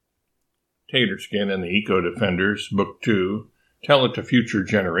Taterskin and the Eco-Defenders, Book 2, Tell It to Future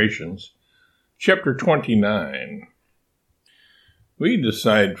Generations, Chapter 29. We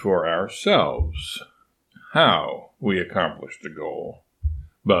decide for ourselves how we accomplish the goal,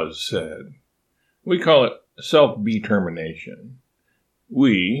 Buzz said. We call it self-determination.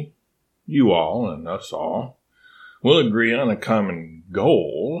 We, you all and us all, will agree on a common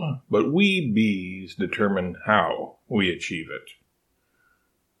goal, but we bees determine how we achieve it.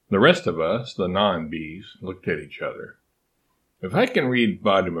 The rest of us, the non-bees, looked at each other. If I can read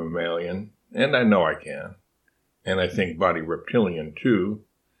body mammalian, and I know I can, and I think body reptilian too,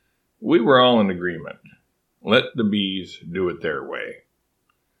 we were all in agreement. Let the bees do it their way.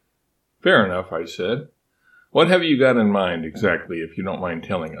 Fair enough, I said. What have you got in mind exactly, if you don't mind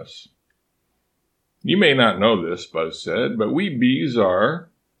telling us? You may not know this, Buzz said, but we bees are,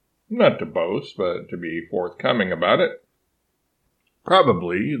 not to boast, but to be forthcoming about it,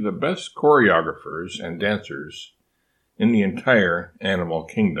 probably the best choreographers and dancers in the entire animal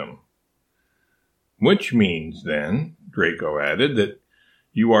kingdom. Which means, then, Draco added, that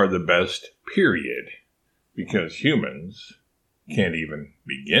you are the best, period, because humans can't even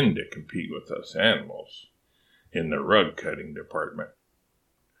begin to compete with us animals in the rug-cutting department.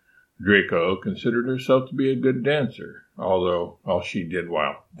 Draco considered herself to be a good dancer, although all she did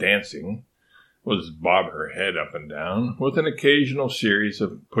while dancing was bob her head up and down, with an occasional series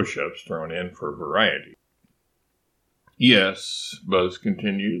of push-ups thrown in for variety. Yes, Buzz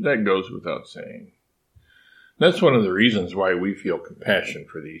continued, that goes without saying. That's one of the reasons why we feel compassion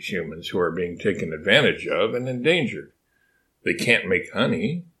for these humans who are being taken advantage of and endangered. They can't make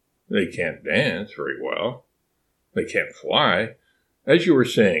honey. They can't dance very well. They can't fly. As you were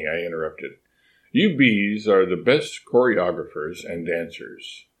saying, I interrupted, you bees are the best choreographers and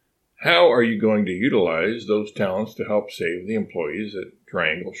dancers. How are you going to utilize those talents to help save the employees at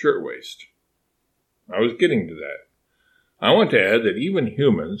Triangle Shirtwaist? I was getting to that. I want to add that even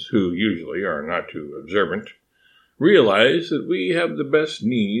humans, who usually are not too observant, realize that we have the best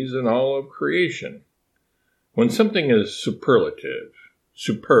knees in all of creation. When something is superlative,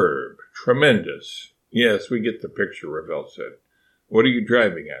 superb, tremendous, yes, we get the picture, Ravel said. What are you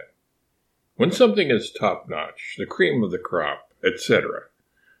driving at? When something is top-notch, the cream of the crop, etc.,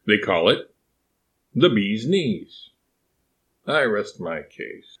 they call it the bee's knees. I rest my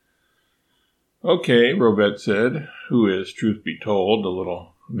case. Okay, Rovette said, who is, truth be told, a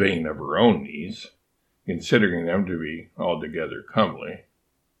little vain of her own knees, considering them to be altogether comely.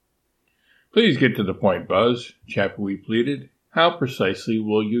 Please get to the point, Buzz, Chappie pleaded. How precisely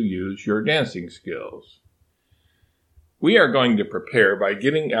will you use your dancing skills? We are going to prepare by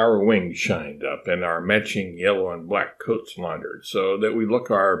getting our wings shined up and our matching yellow and black coats laundered so that we look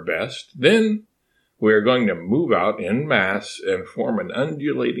our best. Then we are going to move out en masse and form an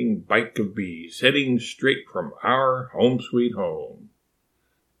undulating bike of bees heading straight from our home sweet home.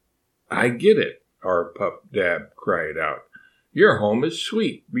 I get it, our pup Dab cried out. Your home is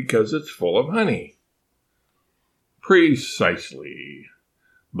sweet because it's full of honey. Precisely,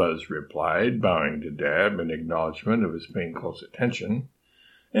 Buzz replied, bowing to Dab in acknowledgement of his paying close attention,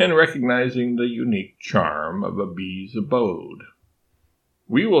 and recognizing the unique charm of a bee's abode.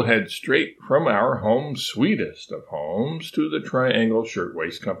 We will head straight from our home sweetest of homes to the Triangle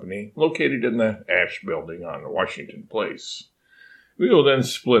Shirtwaist Company, located in the Ash Building on Washington Place. We will then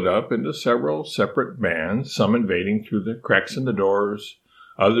split up into several separate bands, some invading through the cracks in the doors,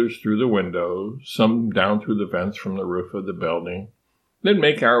 others through the windows, some down through the vents from the roof of the building, then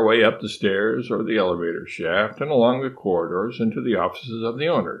make our way up the stairs or the elevator shaft and along the corridors into the offices of the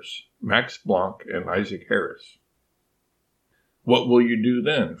owners, Max Blanc and Isaac Harris. What will you do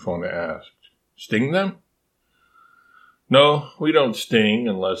then? Fona asked. Sting them? No, we don't sting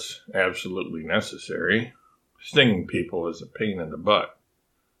unless absolutely necessary. Stinging people is a pain in the butt.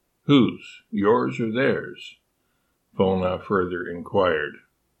 Whose? Yours or theirs? Fona further inquired.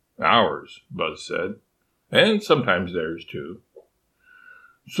 Ours, Buzz said. And sometimes theirs, too.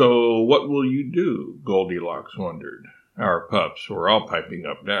 So what will you do? Goldilocks wondered. Our pups were all piping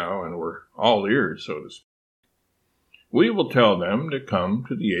up now and were all ears, so to speak. We will tell them to come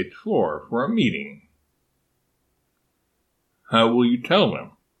to the 8th floor for a meeting. How will you tell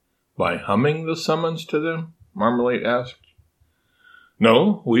them? By humming the summons to them? Marmalade asked.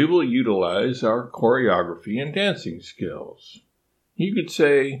 No, we will utilize our choreography and dancing skills. You could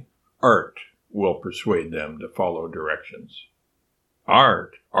say art will persuade them to follow directions.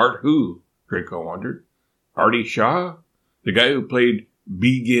 Art? Art who? Draco wondered. Artie Shaw? The guy who played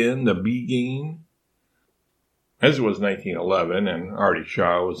Begin the Begin? As it was 1911, and Artie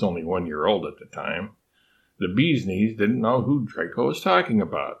Shaw was only 1 year old at the time, the bee's knees didn't know who Draco was talking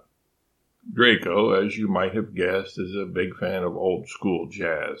about. Draco, as you might have guessed, is a big fan of old-school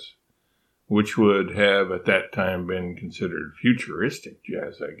jazz, which would have at that time been considered futuristic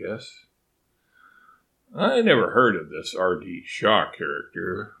jazz, I guess. I never heard of this R.D. Shaw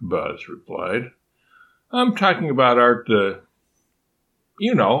character, Buzz replied. I'm talking about art, art.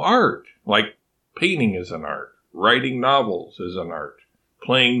 Like painting is an art, writing novels is an art,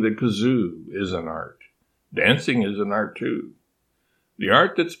 playing the kazoo is an art, dancing is an art too. The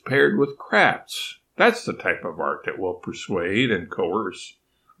art that's paired with crafts, that's the type of art that will persuade and coerce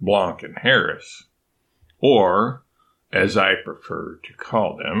Blanc and Harris. Or, as I prefer to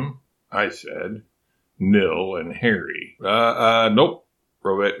call them, I said, Nil and Harry. Nope,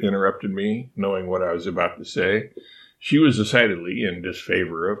 Rovette interrupted me, knowing what I was about to say. She was decidedly in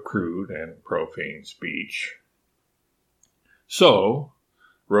disfavor of crude and profane speech. So,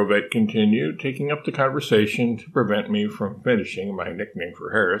 Rovette continued, taking up the conversation to prevent me from finishing my nickname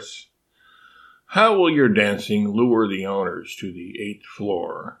for Harris. How will your dancing lure the owners to the 8th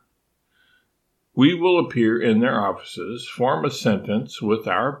floor? We will appear in their offices, form a sentence with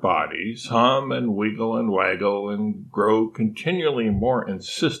our bodies, hum and wiggle and waggle, and grow continually more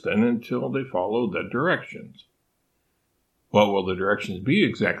insistent until they follow the directions. What will the directions be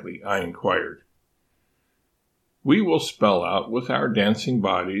exactly? I inquired. We will spell out with our dancing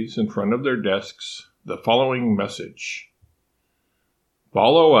bodies in front of their desks the following message.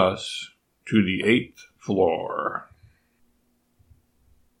 Follow us to the 8th floor.